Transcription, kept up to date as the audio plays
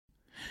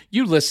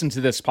You listen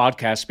to this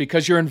podcast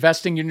because you're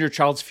investing in your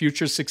child's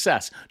future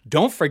success.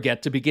 Don't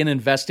forget to begin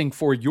investing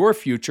for your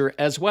future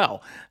as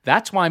well.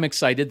 That's why I'm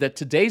excited that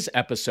today's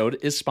episode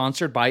is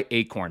sponsored by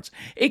Acorns.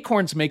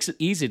 Acorns makes it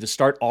easy to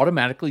start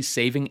automatically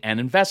saving and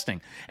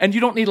investing. And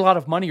you don't need a lot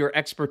of money or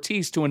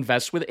expertise to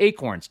invest with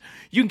Acorns.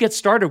 You can get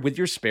started with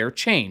your spare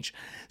change.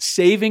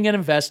 Saving and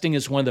investing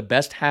is one of the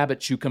best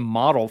habits you can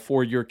model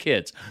for your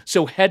kids.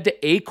 So head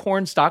to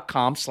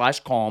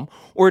acorns.com/calm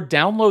or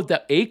download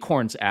the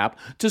Acorns app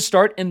to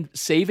start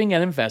saving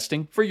and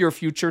investing for your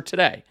future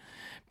today.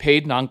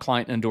 Paid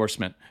non-client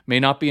endorsement. May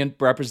not be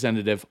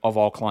representative of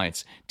all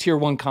clients. Tier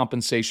 1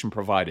 compensation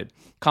provided.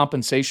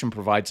 Compensation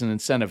provides an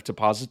incentive to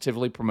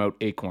positively promote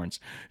Acorns.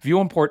 View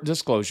important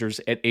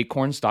disclosures at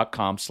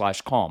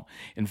acorns.com/calm.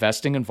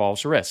 Investing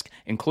involves risk,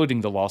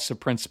 including the loss of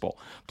principal.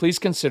 Please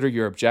consider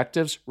your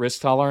objectives,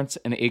 risk tolerance,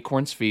 and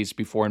Acorns fees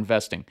before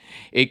investing.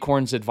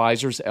 Acorns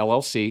Advisors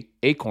LLC,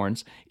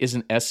 Acorns, is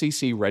an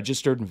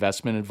SEC-registered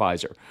investment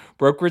advisor.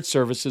 Brokerage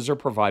services are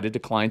provided to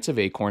clients of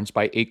Acorns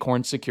by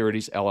Acorns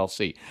Securities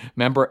LLC.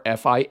 Member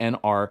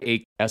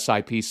FINRA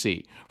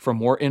SIPC. For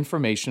more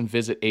information,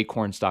 visit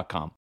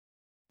acorns.com.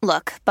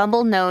 Look,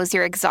 Bumble knows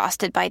you're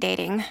exhausted by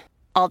dating.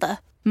 All the,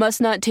 must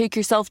not take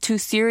yourself too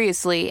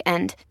seriously,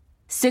 and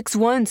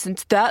 6'1"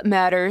 since that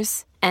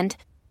matters, and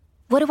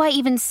what do I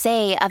even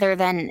say other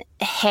than,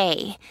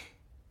 hey?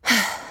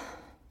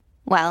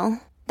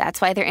 Well,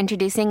 that's why they're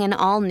introducing an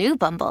all-new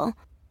Bumble,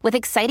 with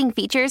exciting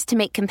features to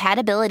make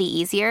compatibility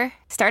easier,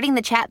 starting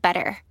the chat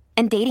better,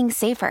 and dating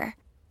safer.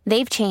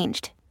 They've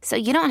changed, so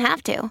you don't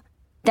have to.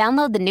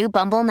 Download the new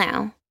Bumble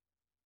now.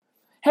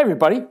 Hey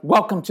everybody,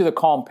 welcome to the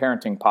Calm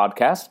Parenting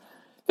Podcast.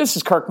 This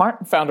is Kirk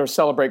Martin, founder of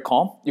Celebrate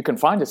Calm. You can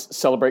find us at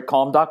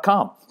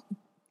celebratecalm.com.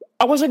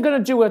 I wasn't going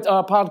to do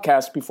a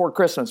podcast before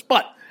Christmas,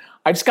 but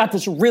I just got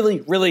this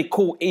really, really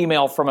cool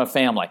email from a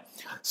family.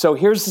 So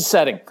here's the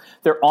setting.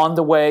 They're on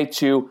the way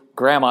to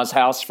Grandma's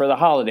house for the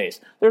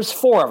holidays. There's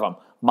 4 of them,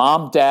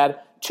 Mom,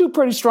 Dad, 2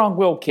 pretty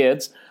strong-willed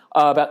kids,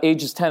 about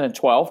ages 10 and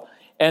 12.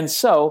 And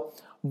so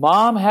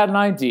Mom had an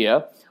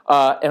idea,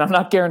 and I'm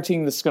not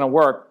guaranteeing this is going to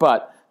work,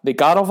 but they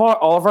got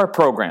all of our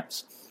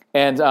programs.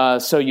 And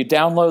so you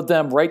download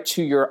them right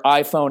to your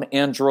iPhone,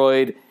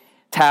 Android,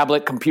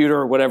 tablet, computer,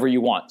 or whatever you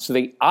want. So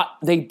they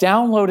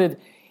downloaded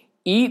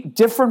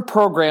different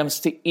programs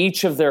to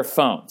each of their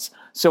phones.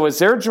 So as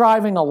they're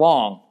driving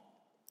along,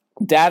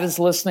 Dad is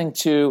listening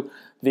to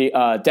the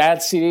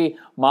Dad CD,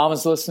 Mom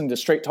is listening to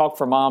Straight Talk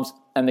for Moms,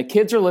 and the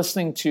kids are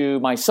listening to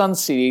my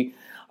son's CD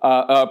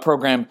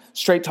program,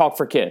 Straight Talk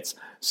for Kids.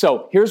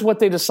 So here's what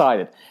they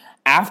decided.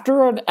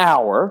 After an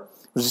hour,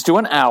 we'll just do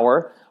an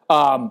hour,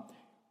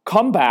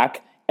 come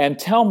back and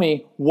tell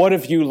me, what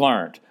have you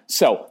learned?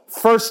 So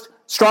first,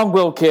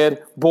 strong-willed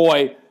kid,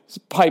 boy,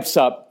 pipes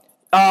up.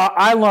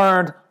 I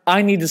learned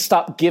I need to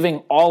stop giving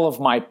all of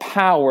my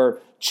power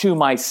to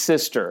my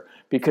sister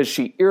because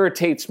she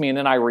irritates me and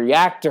then I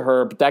react to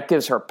her, but that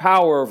gives her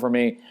power over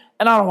me,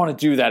 and I don't want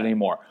to do that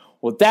anymore.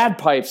 Well, Dad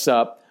pipes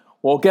up,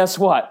 well, guess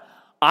what?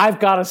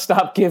 I've got to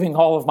stop giving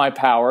all of my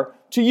power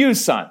to you,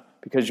 son,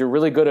 because you're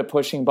really good at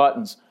pushing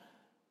buttons.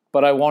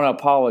 But I want to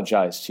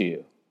apologize to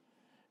you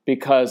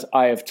because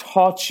I have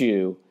taught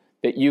you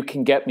that you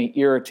can get me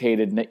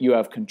irritated and that you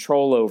have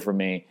control over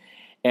me.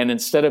 And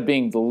instead of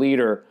being the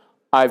leader,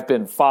 I've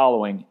been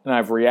following and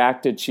I've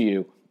reacted to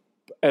you.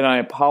 And I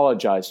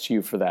apologize to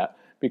you for that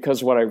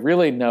because what I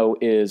really know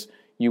is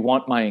you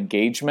want my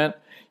engagement,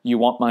 you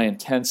want my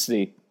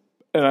intensity,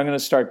 and I'm going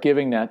to start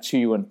giving that to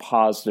you in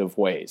positive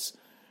ways,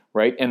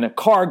 right? And the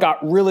car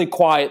got really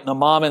quiet and the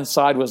mom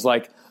inside was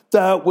like,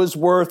 that was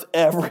worth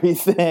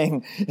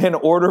everything in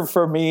order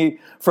for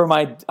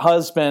my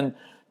husband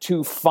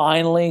to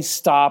finally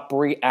stop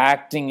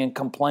reacting and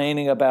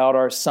complaining about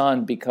our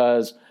son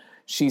because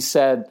she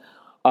said,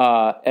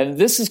 and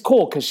this is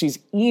cool because she's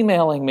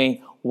emailing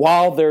me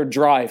while they're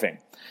driving.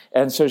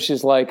 And so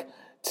she's like,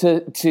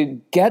 to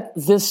get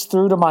this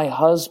through to my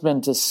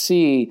husband to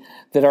see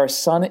that our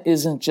son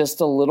isn't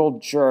just a little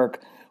jerk,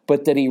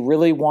 but that he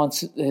really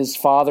wants his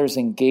father's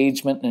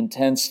engagement and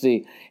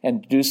intensity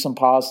and do some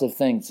positive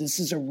things. This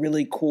is a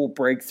really cool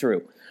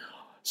breakthrough.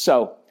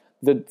 So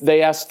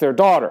they asked their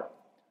daughter,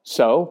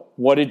 so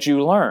what did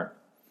you learn?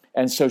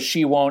 And so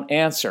she won't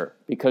answer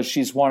because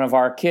she's one of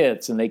our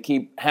kids and they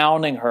keep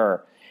hounding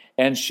her.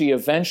 And she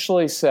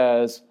eventually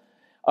says,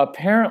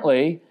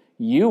 apparently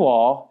you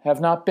all have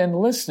not been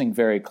listening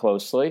very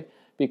closely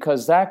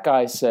because that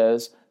guy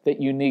says that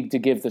you need to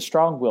give the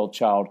strong-willed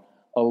child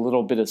a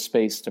little bit of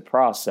space to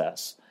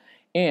process.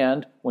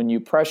 And when you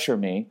pressure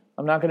me,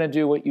 I'm not going to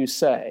do what you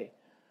say.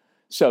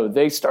 So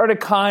they started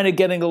kind of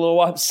getting a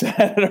little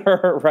upset at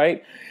her,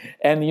 right?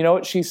 And you know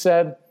what she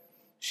said?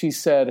 She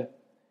said,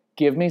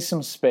 give me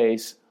some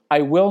space. I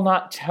will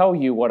not tell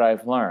you what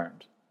I've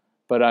learned,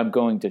 but I'm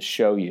going to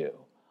show you.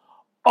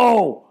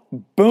 Oh,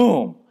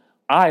 boom.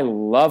 I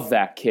love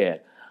that kid.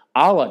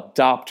 I'll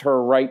adopt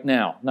her right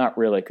now. Not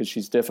really, because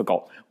she's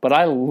difficult. But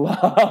I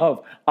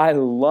love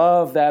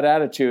that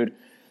attitude.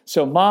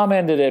 So Mom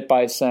ended it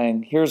by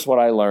saying, here's what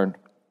I learned.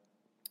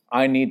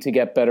 I need to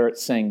get better at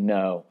saying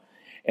no.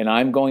 And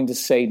I'm going to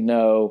say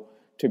no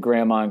to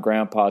grandma and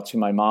grandpa, to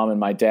my mom and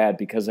my dad,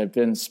 because I've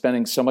been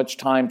spending so much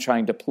time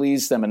trying to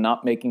please them and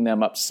not making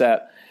them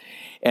upset.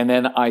 And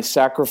then I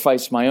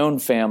sacrificed my own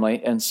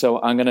family. And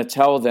so I'm going to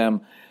tell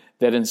them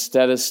that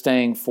instead of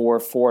staying for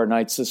 4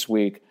 nights this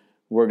week,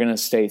 we're going to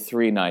stay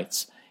 3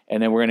 nights.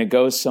 And then we're going to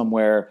go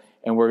somewhere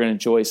and we're going to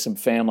enjoy some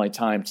family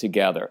time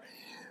together.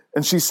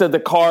 And she said the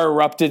car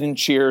erupted in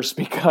cheers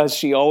because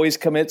she always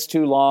commits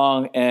too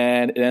long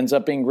and it ends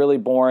up being really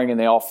boring and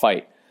they all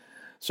fight.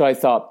 So I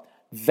thought,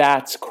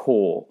 that's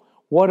cool.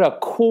 What a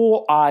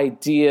cool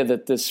idea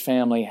that this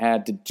family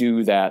had to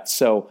do that.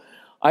 So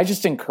I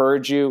just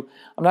encourage you.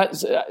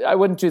 I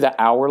wouldn't do the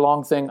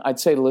hour-long thing. I'd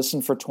say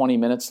listen for 20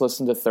 minutes,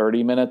 listen to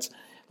 30 minutes.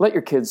 Let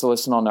your kids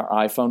listen on their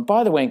iPhone.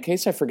 By the way, in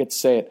case I forget to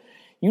say it,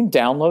 you can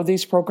download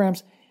these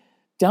programs.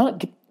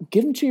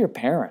 Give them to your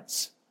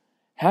parents.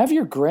 Have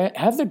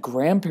the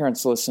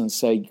grandparents listen and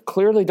say, you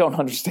clearly don't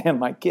understand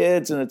my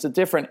kids, and it's a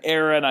different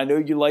era, and I know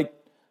you like...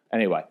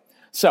 Anyway,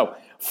 so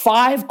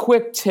 5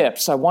 quick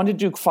tips. I wanted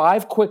to do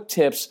 5 quick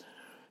tips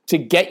to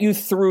get you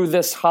through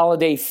this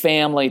holiday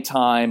family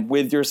time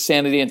with your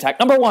sanity intact.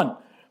 Number 1,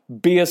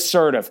 be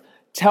assertive.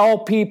 Tell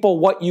people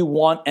what you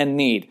want and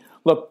need.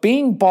 Look,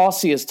 being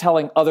bossy is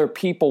telling other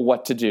people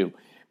what to do.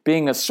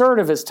 Being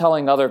assertive is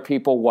telling other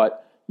people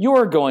what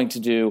you're going to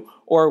do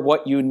or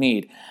what you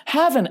need.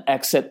 Have an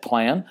exit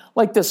plan,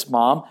 like this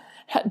mom.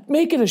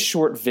 Make it a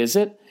short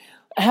visit.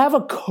 Have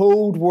a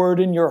code word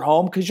in your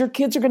home because your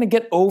kids are going to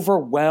get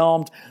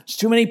overwhelmed. There's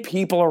too many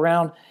people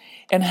around.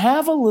 And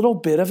have a little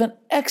bit of an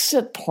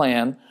exit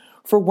plan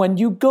for when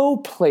you go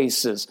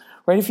places,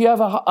 right? If you have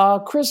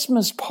a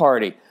Christmas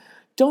party,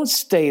 don't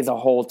stay the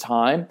whole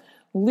time.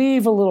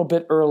 Leave a little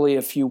bit early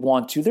if you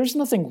want to. There's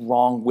nothing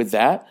wrong with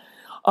that.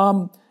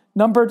 And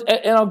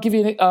I'll give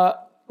you,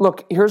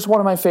 look, here's one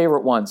of my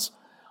favorite ones.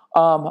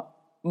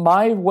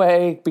 My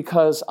way,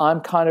 because I'm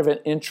kind of an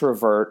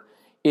introvert,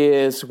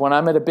 is when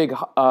I'm at a big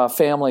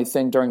family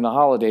thing during the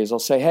holidays, I'll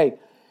say, hey,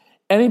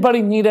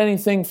 anybody need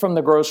anything from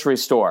the grocery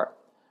store?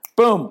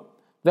 Boom.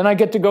 Then I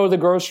get to go to the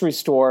grocery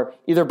store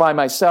either by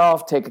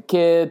myself, take a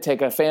kid,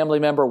 take a family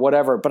member,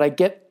 whatever. But I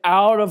get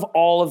out of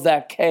all of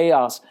that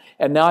chaos.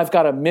 And now I've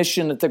got a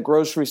mission at the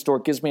grocery store.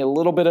 It gives me a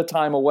little bit of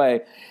time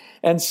away.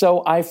 And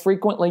so I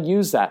frequently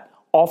use that,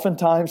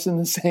 oftentimes in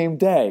the same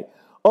day.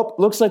 Oh,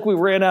 looks like we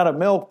ran out of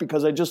milk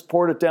because I just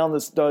poured it down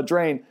this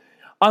drain.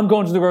 I'm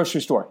going to the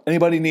grocery store.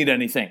 Anybody need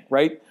anything,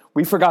 right?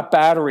 We forgot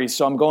batteries,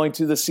 so I'm going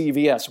to the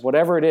CVS,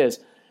 whatever it is.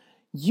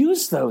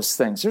 Use those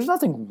things. There's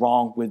nothing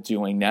wrong with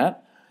doing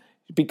that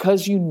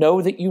because you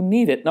know that you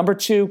need it. Number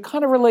 2,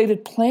 kind of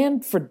related, plan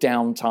for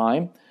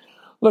downtime.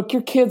 Look,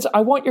 your kids,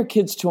 I want your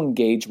kids to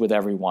engage with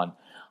everyone.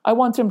 I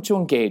want them to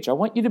engage. I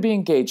want you to be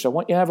engaged. I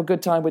want you to have a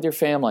good time with your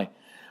family.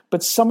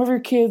 But some of your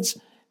kids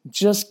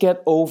just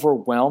get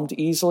overwhelmed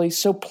easily,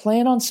 so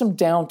plan on some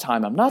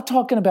downtime. I'm not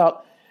talking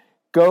about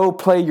go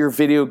play your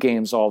video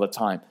games all the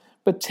time,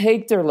 but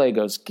take their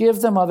Legos,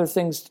 give them other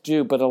things to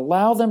do, but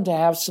allow them to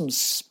have some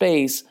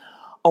space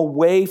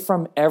away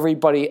from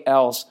everybody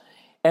else.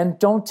 And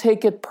don't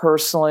take it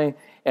personally,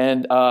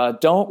 and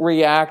don't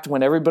react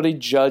when everybody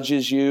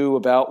judges you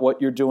about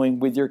what you're doing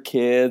with your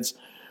kids,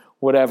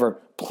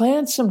 whatever.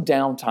 Plan some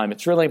downtime.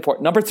 It's really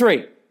important. Number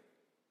 3,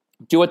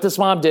 do what this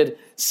mom did.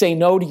 Say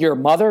no to your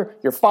mother,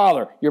 your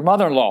father, your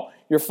mother-in-law,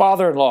 your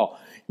father-in-law,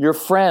 your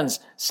friends.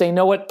 Say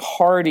no at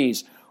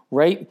parties,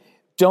 right?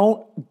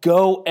 Don't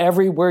go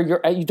everywhere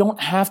you're at. You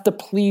don't have to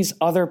please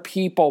other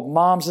people.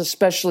 Moms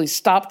especially,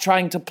 stop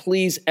trying to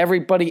please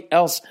everybody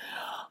else.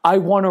 I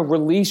want to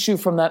release you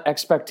from that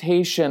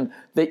expectation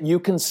that you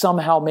can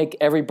somehow make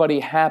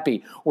everybody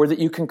happy, or that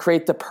you can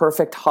create the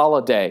perfect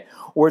holiday,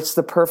 or it's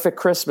the perfect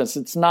Christmas.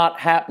 It's not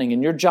happening.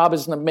 And your job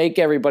isn't to make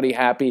everybody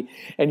happy.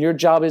 And your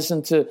job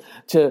isn't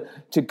to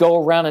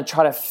go around and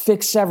try to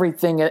fix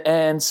everything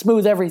and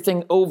smooth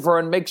everything over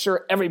and make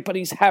sure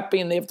everybody's happy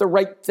and they have the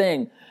right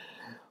thing.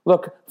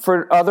 Look,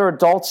 for other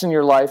adults in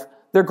your life,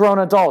 they're grown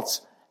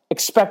adults.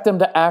 Expect them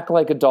to act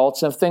like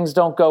adults. And if things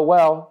don't go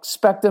well,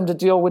 expect them to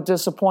deal with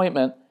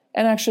disappointment.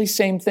 And actually,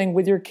 same thing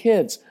with your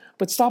kids.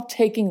 But stop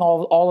taking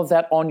all of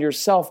that on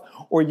yourself,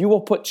 or you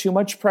will put too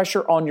much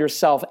pressure on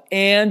yourself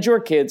and your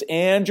kids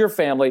and your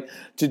family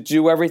to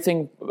do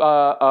everything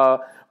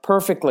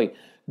perfectly.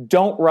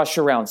 Don't rush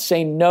around.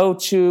 Say no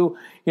to,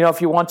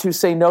 if you want to,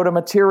 say no to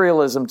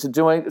materialism,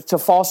 to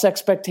false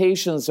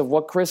expectations of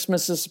what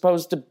Christmas is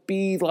supposed to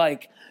be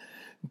like.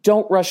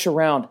 Don't rush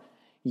around.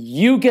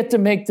 You get to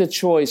make the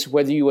choice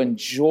whether you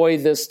enjoy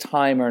this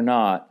time or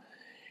not.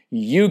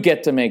 You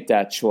get to make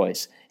that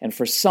choice. And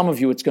for some of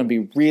you, it's going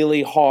to be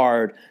really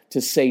hard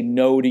to say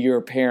no to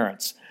your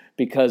parents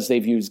because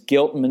they've used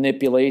guilt and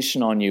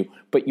manipulation on you,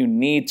 but you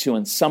need to.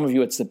 And some of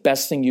you, it's the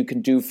best thing you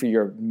can do for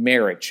your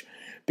marriage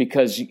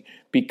because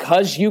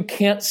you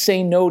can't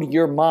say no to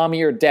your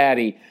mommy or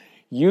daddy,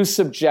 you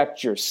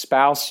subject your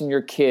spouse and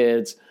your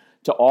kids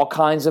to all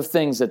kinds of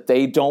things that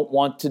they don't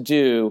want to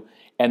do.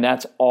 And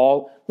that's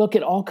all. Look,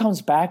 it all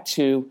comes back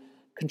to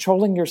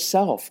controlling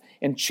yourself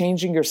and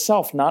changing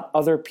yourself, not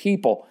other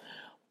people.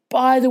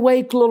 By the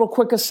way, little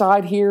quick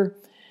aside here.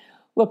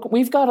 Look,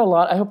 we've got a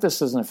lot, I hope this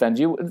doesn't offend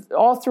you,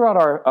 all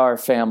throughout our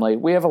family,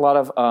 we have a lot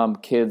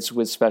of kids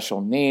with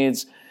special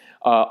needs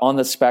on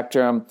the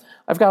spectrum.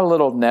 I've got a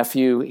little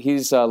nephew.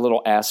 He's a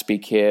little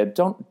Aspie kid.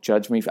 Don't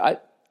judge me.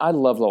 I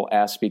love little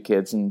Aspie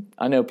kids, and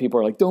I know people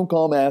are like, don't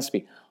call him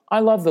Aspie. I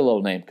love the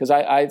little name because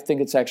I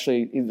think it's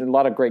actually, a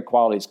lot of great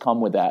qualities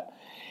come with that.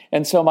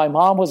 And so my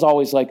mom was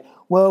always like,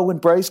 well, when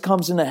Bryce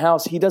comes in the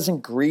house, he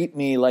doesn't greet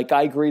me like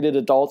I greeted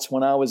adults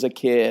when I was a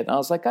kid. And I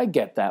was like, I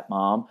get that,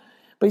 Mom.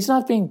 But he's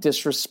not being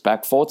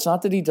disrespectful. It's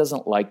not that he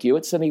doesn't like you.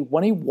 It's that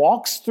when he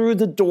walks through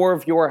the door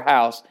of your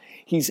house,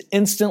 he's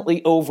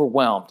instantly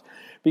overwhelmed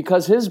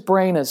because his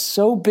brain is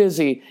so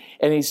busy,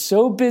 and he's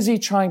so busy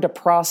trying to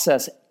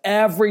process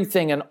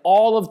everything and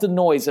all of the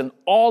noise and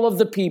all of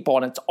the people,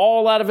 and it's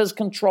all out of his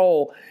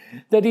control,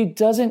 that he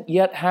doesn't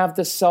yet have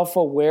the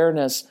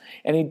self-awareness,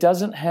 and he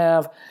doesn't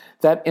have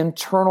that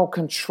internal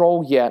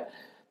control yet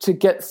to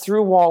get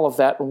through all of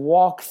that and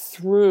walk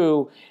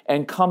through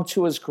and come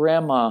to his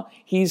grandma.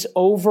 He's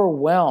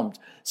overwhelmed.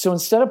 So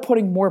instead of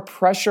putting more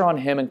pressure on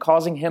him and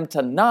causing him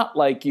to not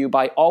like you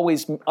by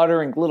always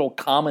uttering little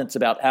comments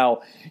about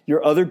how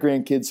your other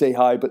grandkids say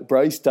hi, but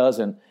Bryce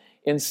doesn't,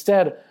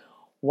 instead,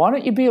 why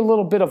don't you be a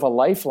little bit of a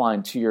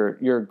lifeline to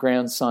your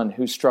grandson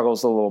who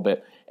struggles a little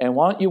bit? And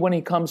why don't you, when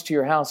he comes to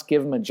your house,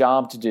 give him a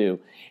job to do,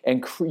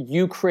 and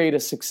you create a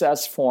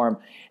success for him,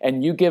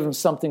 and you give him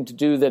something to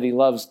do that he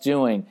loves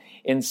doing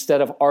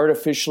instead of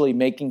artificially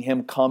making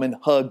him come and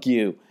hug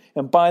you.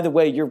 And by the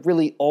way, you're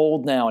really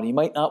old now, and he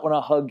might not want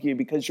to hug you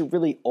because you're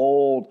really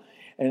old.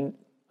 And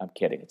I'm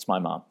kidding, it's my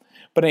mom.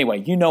 But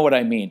anyway, you know what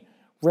I mean.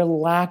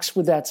 Relax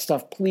with that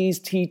stuff. Please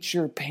teach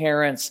your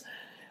parents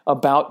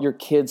about your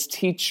kids.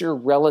 Teach your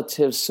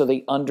relatives so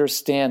they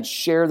understand.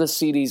 Share the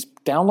CDs.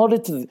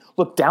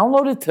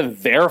 Download it to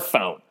their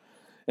phone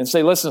and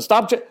say, listen,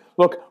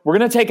 look, we're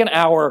going to take an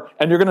hour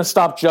and you're going to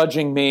stop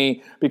judging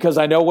me because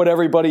I know what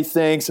everybody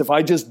thinks. If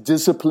I just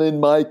discipline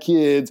my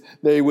kids,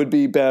 they would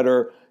be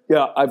better.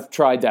 Yeah, I've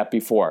tried that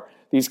before.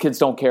 These kids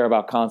don't care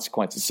about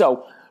consequences.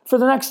 So for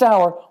the next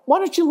hour, why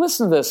don't you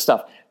listen to this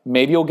stuff?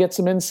 Maybe you'll get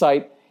some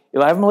insight.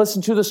 You'll have them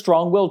listen to the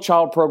Strong-Willed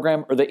Child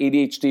program or the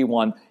ADHD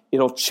one.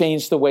 It'll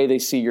change the way they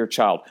see your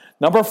child.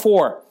 Number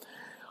 4,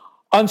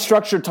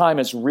 unstructured time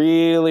is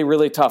really,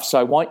 really tough. So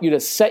I want you to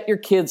set your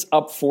kids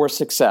up for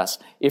success.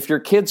 If your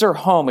kids are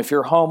home, if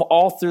you're home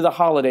all through the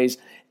holidays,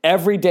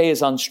 every day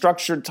is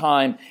unstructured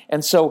time.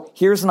 And so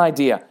here's an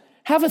idea.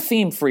 Have a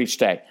theme for each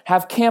day.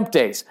 Have camp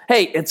days.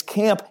 Hey, it's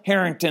Camp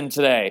Harrington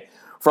today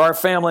for our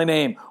family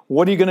name.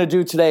 What are you going to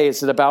do today?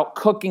 Is it about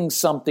cooking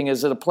something?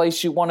 Is it a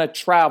place you want to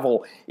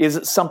travel? Is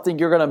it something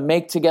you're going to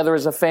make together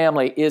as a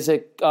family? Is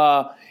the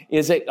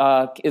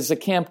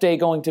camp day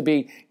going to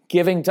be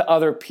giving to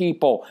other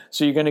people?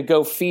 So you're going to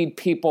go feed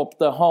people at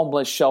the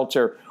homeless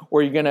shelter,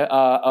 or you're going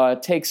to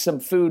take some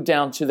food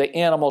down to the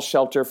animal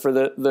shelter for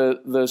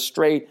the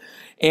stray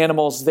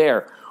animals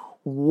there.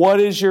 What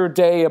is your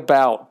day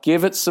about?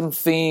 Give it some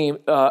theme.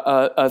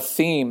 A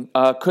theme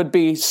could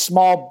be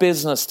small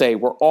business day.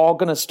 We're all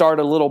going to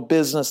start a little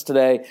business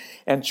today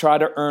and try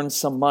to earn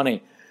some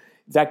money.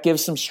 That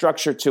gives some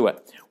structure to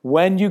it.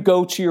 When you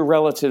go to your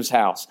relative's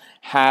house,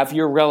 have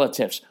your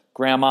relatives,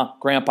 grandma,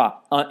 grandpa,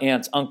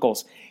 aunts,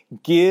 uncles,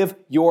 give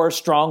your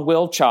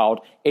strong-willed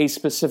child a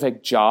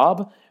specific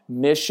job,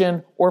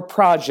 mission, or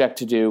project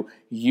to do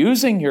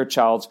using your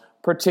child's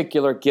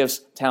particular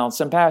gifts,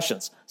 talents, and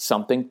passions,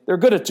 something they're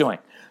good at doing.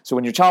 So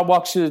when your child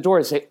walks through the door,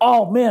 they say,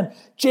 oh man,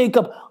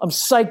 Jacob, I'm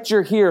psyched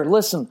you're here.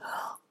 Listen,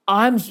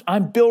 I'm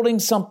building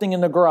something in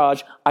the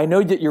garage. I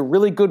know that you're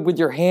really good with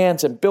your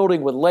hands and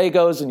building with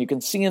Legos, and you can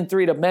see in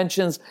 3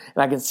 dimensions,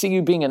 and I can see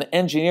you being an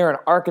engineer and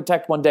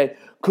architect one day.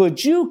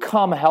 Could you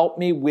come help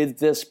me with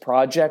this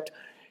project?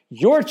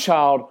 Your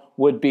child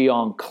would be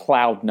on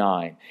cloud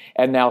 9.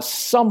 And now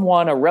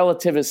a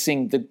relative is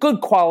seeing the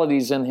good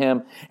qualities in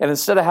him, and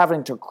instead of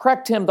having to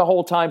correct him the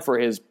whole time for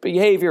his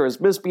behavior, his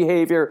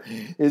misbehavior,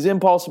 his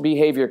impulsive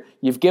behavior,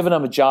 you've given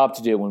him a job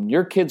to do. When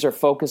your kids are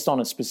focused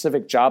on a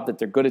specific job that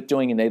they're good at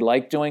doing and they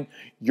like doing,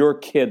 your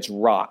kids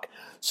rock.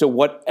 So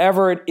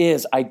whatever it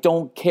is, I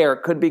don't care.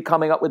 It could be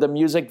coming up with a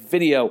music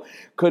video,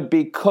 could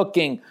be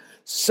cooking,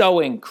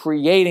 sewing,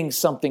 creating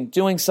something,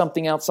 doing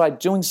something outside,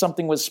 doing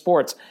something with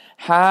sports.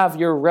 Have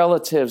your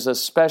relatives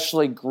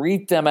especially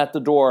greet them at the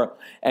door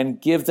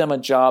and give them a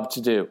job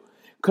to do.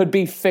 Could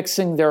be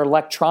fixing their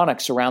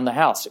electronics around the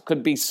house. It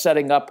could be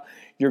setting up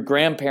your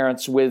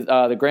grandparents with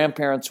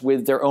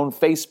their own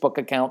Facebook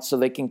account so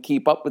they can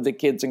keep up with the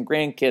kids and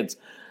grandkids.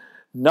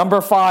 Number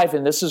 5,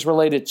 and this is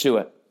related to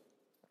it,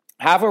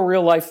 have a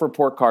real life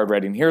report card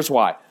ready. And here's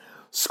why.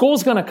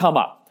 School's going to come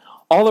up.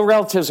 All the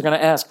relatives are going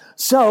to ask,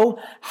 so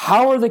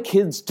how are the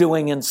kids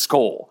doing in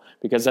school?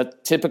 because that's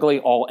typically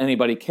all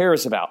anybody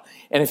cares about.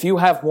 And if you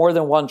have more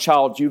than one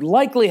child, you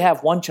likely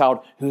have one child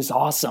who's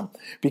awesome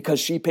because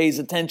she pays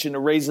attention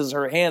and raises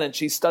her hand and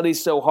she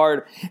studies so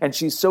hard and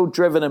she's so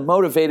driven and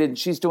motivated and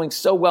she's doing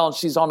so well and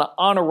she's on an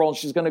honor roll and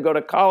she's going to go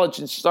to college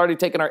and she's already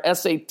taken her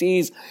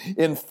SATs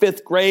in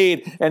 5th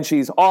grade and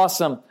she's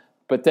awesome.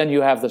 But then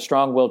you have the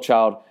strong-willed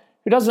child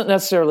who doesn't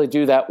necessarily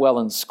do that well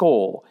in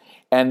school.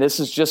 And this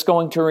is just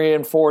going to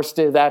reinforce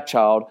to that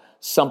child,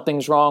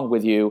 something's wrong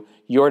with you.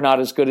 You're not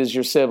as good as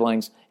your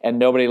siblings, and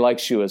nobody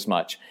likes you as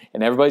much.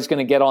 And everybody's going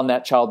to get on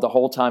that child the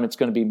whole time. It's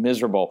going to be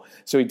miserable.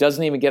 So he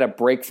doesn't even get a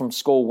break from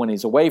school when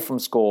he's away from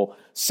school.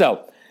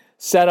 So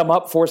set him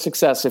up for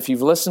success. If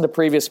you've listened to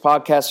previous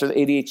podcasts or the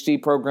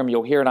ADHD program,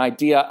 you'll hear an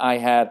idea I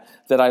had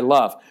that I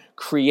love.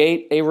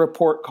 Create a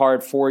report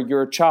card for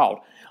your child,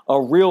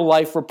 a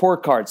real-life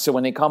report card. So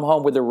when they come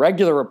home with a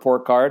regular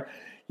report card,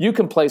 you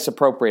can place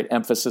appropriate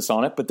emphasis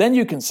on it. But then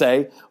you can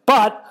say,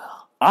 but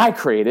I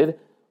created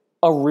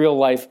a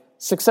real-life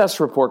success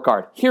report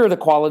card. Here are the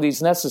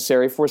qualities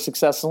necessary for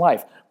success in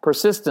life: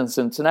 persistence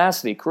and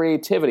tenacity,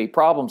 creativity,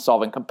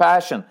 problem-solving,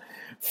 compassion,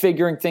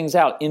 figuring things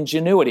out,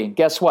 ingenuity. And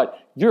guess what?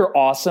 You're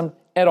awesome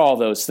at all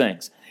those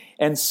things.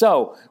 And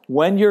so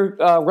when your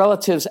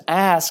relatives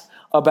ask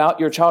about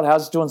your child,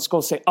 how's he doing in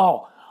school, say,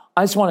 oh,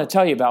 I just want to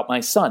tell you about my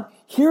son.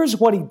 Here's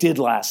what he did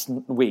last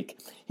week.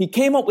 He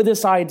came up with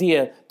this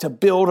idea to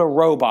build a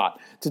robot,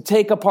 to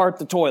take apart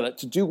the toilet,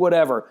 to do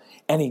whatever.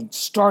 And he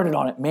started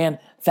on it. Man,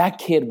 that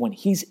kid, when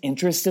he's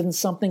interested in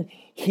something,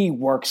 he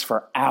works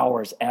for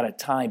hours at a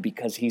time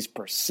because he's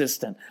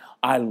persistent.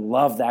 I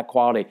love that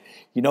quality.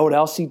 You know what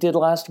else he did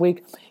last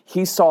week?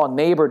 He saw a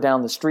neighbor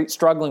down the street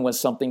struggling with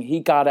something. He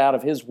got out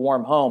of his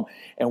warm home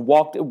and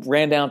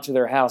ran down to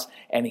their house,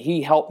 and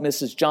he helped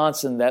Mrs.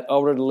 Johnson, that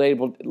elderly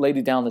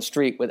lady down the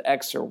street, with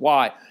X or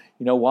Y.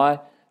 You know why?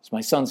 Because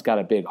my son's got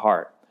a big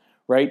heart,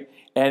 right?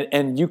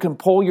 And you can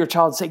pull your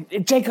child and say,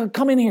 hey, Jacob,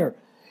 come in here.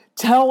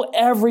 Tell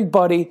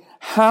everybody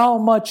how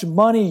much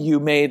money you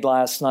made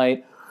last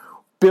night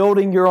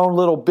building your own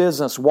little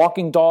business,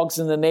 walking dogs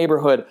in the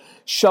neighborhood,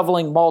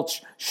 shoveling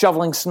mulch,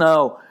 shoveling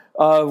snow,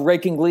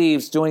 raking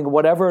leaves, doing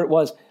whatever it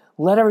was.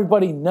 Let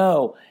everybody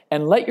know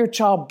and let your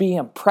child be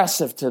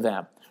impressive to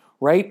them,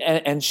 right?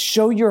 And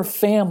show your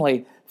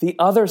family the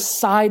other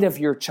side of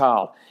your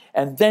child.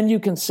 And then you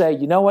can say,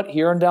 you know what?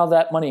 He earned all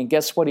that money, and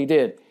guess what he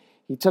did?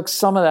 He took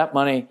some of that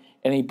money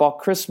and he bought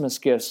Christmas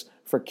gifts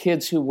for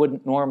kids who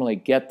wouldn't normally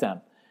get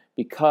them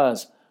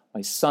because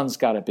my son's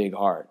got a big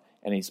heart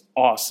and he's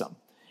awesome.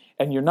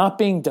 And you're not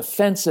being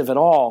defensive at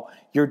all.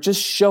 You're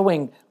just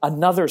showing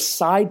another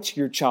side to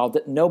your child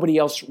that nobody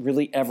else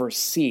really ever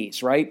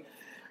sees, right?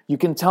 You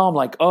can tell them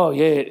like, oh,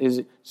 yeah,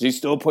 is he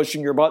still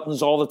pushing your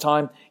buttons all the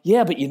time?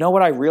 Yeah, but you know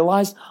what I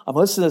realized? I'm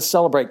listening to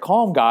Celebrate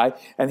Calm guy,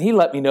 and he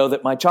let me know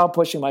that my child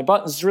pushing my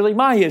buttons is really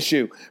my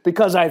issue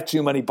because I have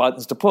too many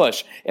buttons to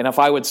push. And if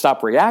I would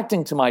stop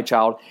reacting to my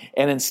child,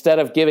 and instead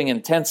of giving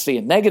intensity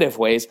in negative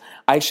ways,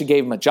 I actually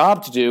gave him a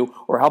job to do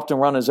or helped him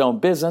run his own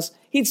business,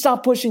 he'd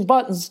stop pushing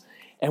buttons,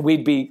 and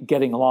we'd be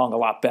getting along a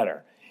lot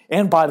better.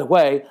 And by the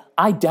way,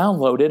 I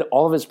downloaded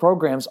all of his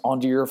programs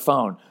onto your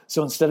phone.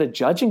 So instead of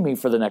judging me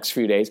for the next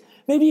few days,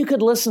 maybe you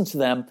could listen to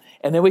them,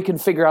 and then we can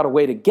figure out a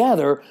way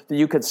together that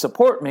you could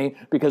support me,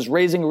 because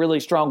raising a really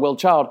strong-willed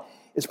child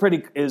is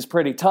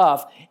pretty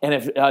tough. And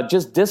if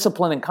just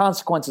discipline and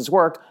consequences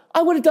worked,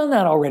 I would have done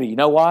that already. You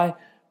know why?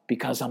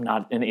 Because I'm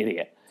not an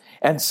idiot.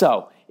 And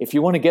so if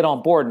you want to get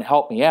on board and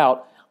help me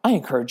out, I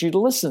encourage you to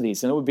listen to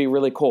these, and it would be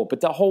really cool.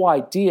 But the whole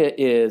idea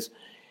is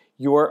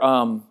you're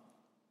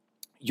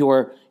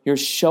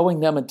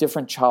showing them a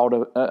different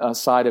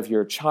side of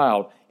your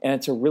child, and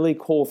it's a really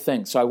cool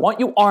thing. So I want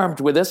you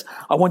armed with this.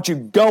 I want you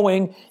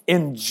going,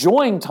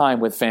 enjoying time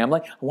with family.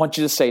 I want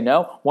you to say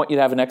no. I want you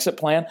to have an exit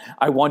plan.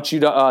 I want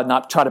you to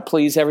not try to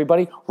please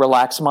everybody.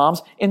 Relax,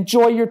 moms.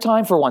 Enjoy your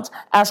time for once.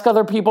 Ask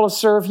other people to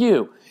serve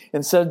you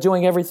instead of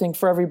doing everything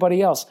for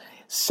everybody else.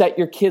 Set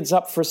your kids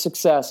up for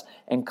success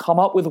and come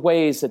up with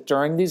ways that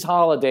during these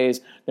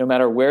holidays, no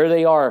matter where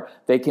they are,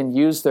 they can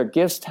use their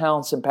gifts,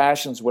 talents, and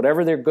passions,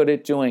 whatever they're good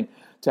at doing,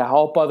 to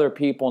help other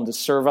people and to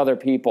serve other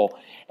people.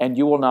 And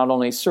you will not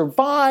only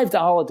survive the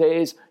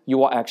holidays, you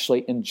will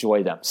actually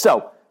enjoy them.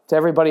 So, to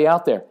everybody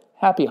out there,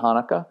 Happy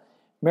Hanukkah,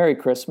 Merry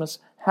Christmas,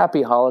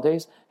 Happy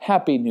Holidays,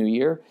 Happy New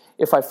Year.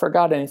 If I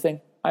forgot anything,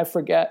 I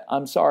forget,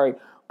 I'm sorry.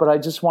 But I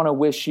just want to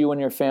wish you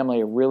and your family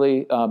a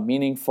really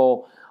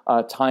meaningful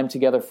time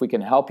together. If we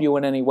can help you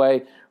in any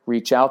way,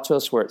 reach out to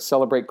us. We're at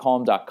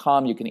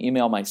celebratecalm.com. You can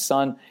email my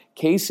son,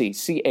 Casey,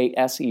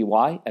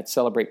 C-A-S-E-Y, at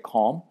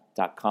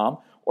celebratecalm.com,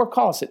 or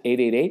call us at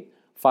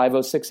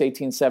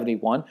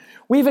 888-506-1871.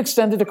 We've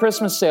extended the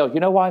Christmas sale. You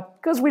know why?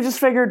 Because we just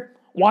figured,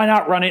 why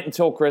not run it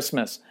until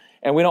Christmas?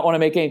 And we don't want to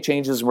make any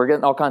changes. We're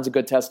getting all kinds of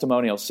good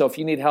testimonials. So if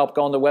you need help,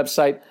 go on the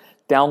website,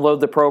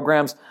 download the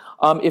programs.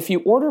 If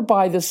you order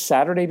by this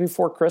Saturday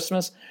before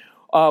Christmas,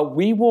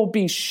 we will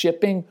be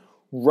shipping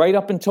right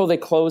up until they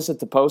close at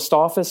the post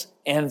office.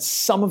 And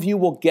some of you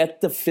will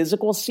get the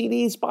physical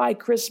CDs by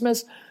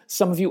Christmas,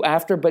 some of you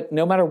after, but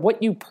no matter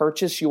what you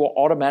purchase, you will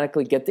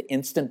automatically get the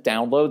instant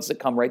downloads that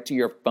come right to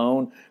your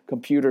phone,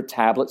 computer,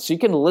 tablet. So you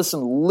can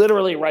listen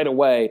literally right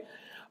away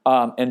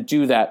and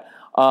do that.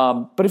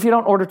 But if you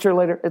don't order till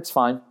later, it's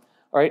fine.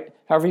 All right,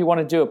 however you want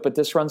to do it. But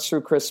this runs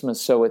through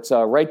Christmas. So it's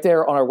right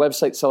there on our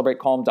website,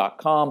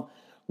 celebratecalm.com.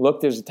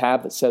 Look, there's a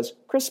tab that says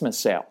Christmas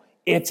sale.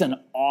 It's an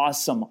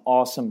awesome,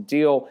 awesome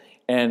deal.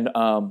 And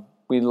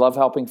we love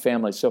helping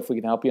families. So if we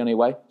can help you in any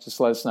way, just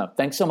let us know.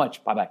 Thanks so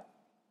much. Bye-bye.